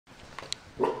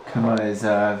Kuma is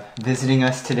visiting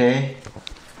us today.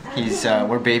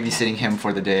 We're babysitting him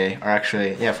for the day, or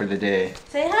actually, yeah, for the day.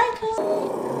 Say hi,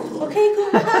 Kuma. Okay,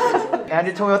 Kuma.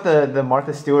 Andy told me about the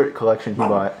Martha Stewart collection he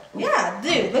bought. Yeah,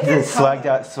 dude, look at This this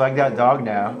swagged out dog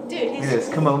now. Dude, look at this.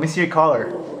 Come on, let me see your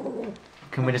collar.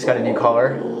 Kuma just got a new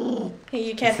collar. Hey,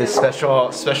 you can't. It's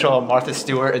the special Martha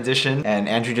Stewart edition, and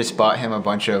Andrew just bought him a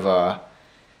bunch of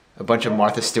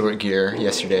Martha Stewart gear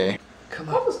yesterday.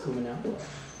 Kuma. How old is Kuma now?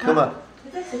 Kuma.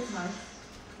 He's like 6 months.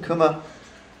 Kuma.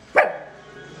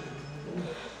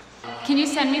 Can you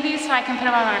send me these so I can put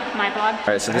them on my blog?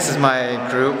 Alright, so this is my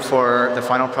group for the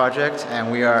final project,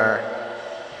 and we are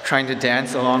trying to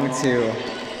dance along to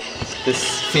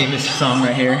this famous song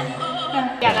right here.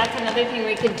 Yeah, that's another thing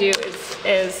we could do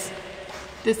is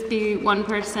this be one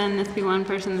person, this be one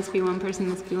person, this be one person,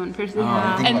 this be one person.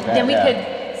 Oh, and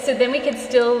then we could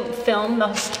still film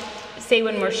say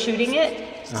when we're shooting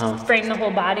it, frame the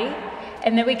whole body.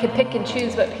 And then we could pick and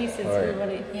choose what pieces we want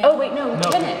to. Yeah. Oh wait, no, we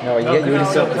couldn't. No, you would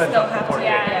still have to.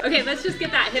 Yeah. Okay, let's just get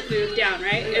that hip move down,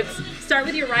 right? It's start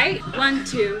with your right. 1,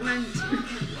 2, 1,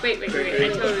 2. Wait. I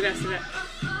totally messed it up.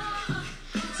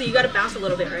 So you got to bounce a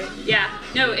little bit, right? Yeah.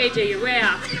 No, AJ, you're way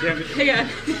off. Hang on.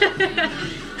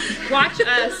 Watch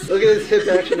us. Look at this hip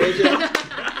action, AJ.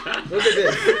 Look at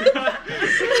this.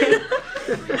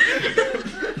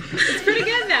 It's pretty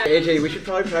good though. AJ, we should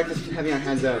probably practice having our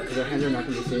hands out because our hands are not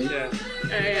going to be seen. Yeah.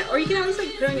 Or you can always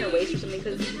like put it on your waist or something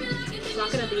because it's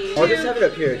not going to be. I'll just have it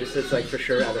up here, just so it's like for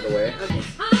sure out of the way. Okay.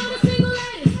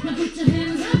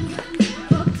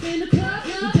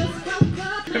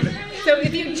 So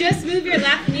if you just move your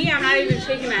left knee, I'm not even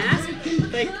shaking my ass.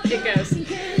 Like it goes.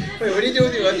 Wait, what do you do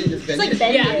with your left knee? Just bend It's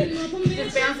like it? bending it.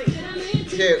 Just bouncing.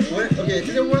 Okay, it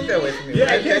doesn't work that way for me.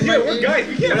 Yeah, I can't do it. We're guys.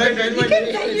 We can't. When I bend my knee,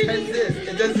 it does this.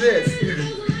 It does this.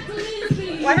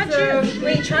 Why don't you?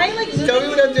 Wait, try and like. Tell me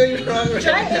what I'm doing wrong right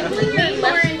Try now. and put your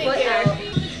left foot out.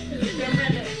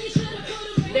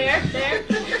 There.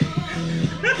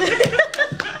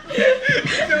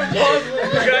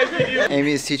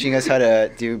 Amy is teaching us how to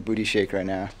do booty shake right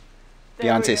now.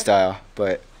 Beyonce style,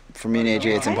 but for me and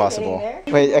AJ it's impossible.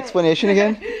 Wait, explanation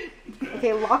again?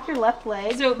 Okay, lock your left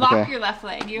leg. So lock your left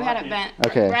leg. You had it bent.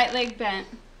 Okay. Right leg bent.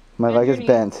 My leg is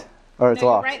bent. Or it's No,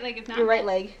 your locked. right leg is not. Your right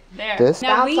leg. There. This?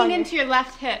 Now Bounce on lean your- into your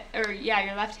left hip, or yeah,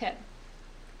 your left hip.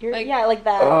 Like- Yeah, like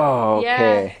that. Oh,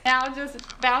 okay. Yeah. Now just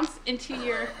bounce into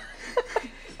your.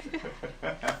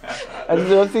 I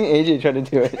don't think AJ tried to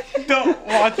do it. Don't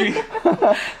watch me.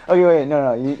 Okay, wait,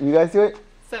 no, you guys do it?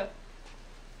 So.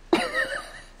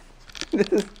 This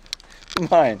is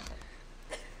mine.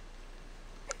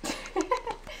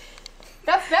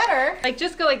 That's better. Like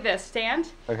just go like this, stand,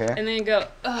 Okay. and then go.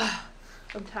 Ugh,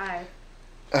 I'm tired.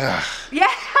 Ugh. Yeah.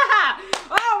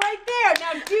 Oh, right there.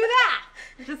 Now do that.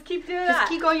 Just keep doing that. Just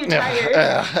keep going. You're tired.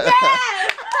 Yes.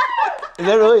 Is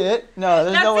that really it? No,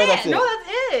 there's no way that's it. No, that's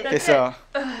it. Okay, so.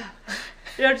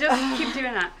 No, just keep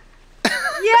doing that.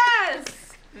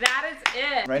 Yes. That is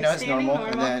it. Right now it's Standing normal,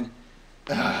 and then.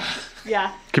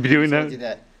 Yeah. Could be doing So I that. do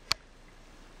that.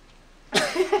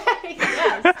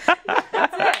 Yes.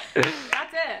 That's it.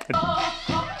 That's it.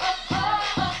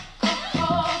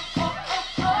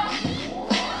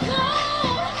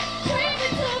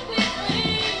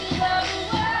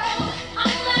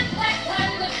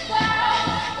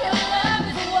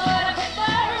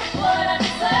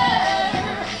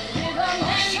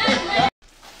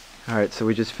 Alright, so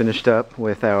we just finished up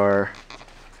with our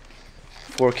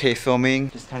 4K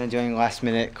filming. Just kind of doing last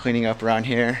minute cleaning up around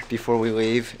here before we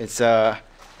leave. It's about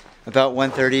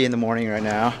 1:30 in the morning right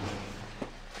now.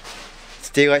 It's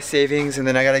daylight savings, and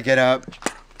then I gotta get up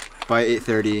by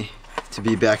 8:30 to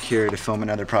be back here to film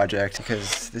another project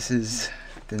because this is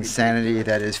the insanity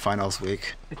that is finals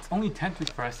week. It's only 10th week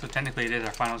for us, so technically it is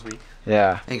our finals week.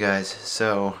 Yeah. Hey guys,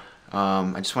 so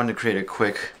I just wanted to create a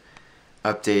quick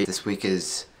update. This week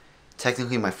is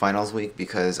technically my finals week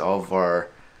because all of our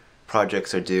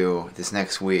projects are due this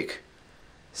next week.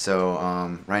 So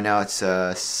right now it's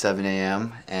 7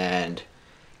 a.m. and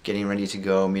getting ready to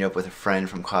go meet up with a friend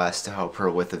from class to help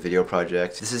her with the video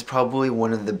project. This is probably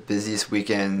one of the busiest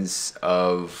weekends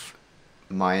of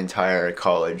my entire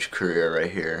college career right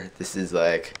here. This is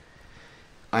like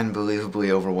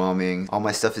unbelievably overwhelming. All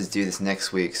my stuff is due this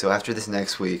next week, so after this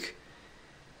next week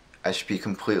I should be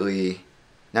completely,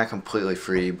 not completely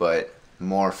free, but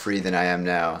more free than I am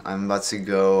now. I'm about to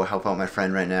go help out my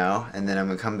friend right now, and then I'm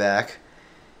gonna come back,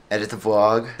 edit the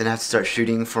vlog, then I have to start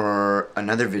shooting for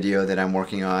another video that I'm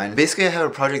working on. Basically I have a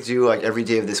project due like every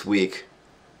day of this week,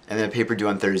 and then a paper due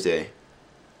on Thursday.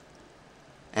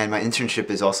 And my internship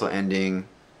is also ending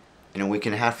in a week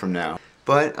and a half from now.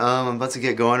 But I'm about to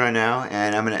get going right now,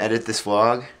 and I'm gonna edit this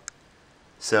vlog,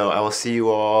 So I will see you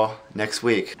all next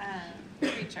week.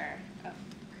 Creature.